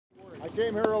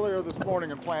came here earlier this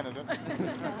morning and planted it.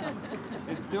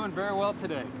 It's doing very well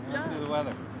today. Let's see the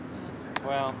weather.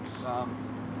 Well,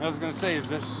 I was going to say is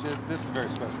that this is a very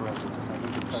special residence. I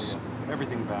think I can tell you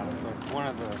everything about it. But one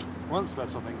of the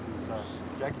special things is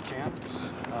Jackie Chan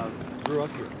grew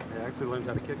up here. He actually learned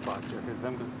how to kickbox here.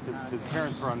 His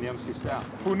parents were on the MC staff.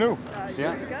 Who knew?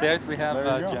 Yeah, they actually have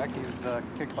Jackie's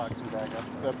kickboxing bag up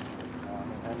there.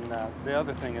 And the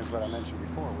other thing is what I mentioned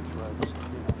before, which was,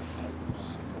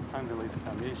 at the time to lead the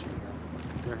foundation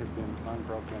here, there had been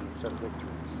unbroken set of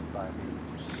victories by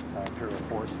the Imperial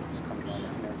forces coming on the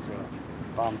peninsula,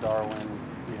 bombed Darwin,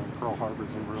 Pearl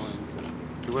Harbor's in ruins, and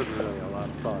there wasn't really a lot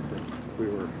of thought that we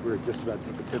were just about to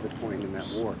hit the pivot point in that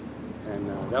war. And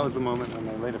that was the moment when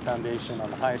they laid a foundation on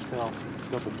the highest hill,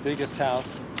 built the biggest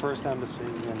house, first embassy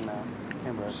in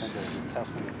Canberra. I think is a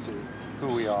testament to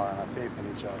who we are and our faith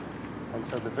in each other. And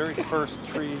so the very first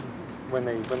tree, when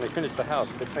they finished the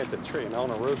house, they planted a tree, and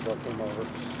Eleanor Roosevelt came over,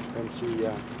 and she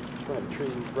planted a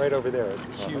tree right over there. It's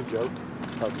a huge oak,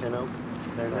 called pin oak.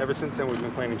 And ever since then, we've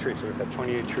been planting trees. So we've had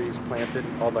 28 trees planted,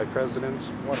 all by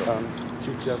presidents.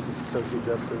 Chief Justice, Associate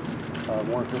Justice,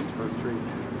 Warren Christopher's tree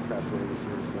passed away this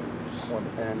year. So.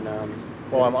 And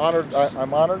well, I'm honored.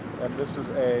 I'm honored, and this is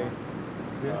a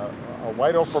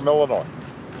white oak from Illinois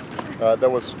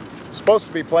that was supposed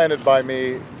to be planted by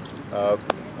me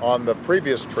on the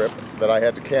previous trip that I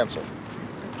had to cancel.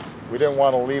 We didn't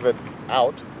want to leave it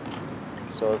out,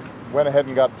 so went ahead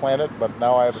and got planted, but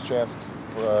now I have a chance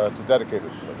to dedicate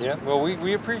it. Yeah, well,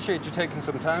 we appreciate you taking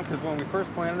some time, because when we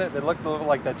first planted it, it looked a little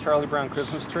like that Charlie Brown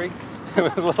Christmas tree. It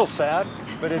was a little sad,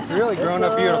 but it's really grown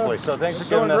up beautifully. So thanks for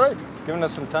giving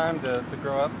us some time to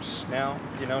grow up. Now,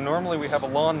 normally we have a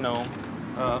lawn gnome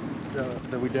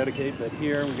that we dedicate, but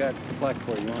here we got the plaque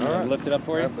for you. You want to lift it up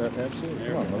for you? Absolutely.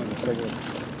 Let's take a look.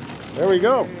 There we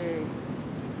go.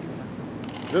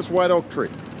 This white oak tree,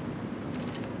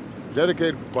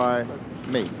 dedicated by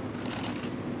me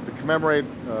to commemorate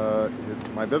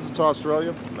my visit to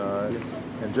Australia.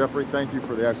 And Jeffrey, thank you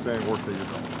for the outstanding work that you're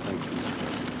doing. Thank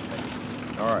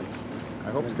you. All right. I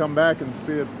hope to come back and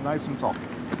see it nice and tall.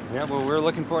 Yeah, well, we're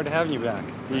looking forward to having you back.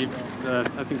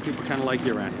 I think people kind of like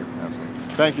you around here. Absolutely.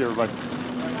 Thank you, everybody. Bye.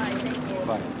 Thank you.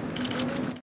 Bye.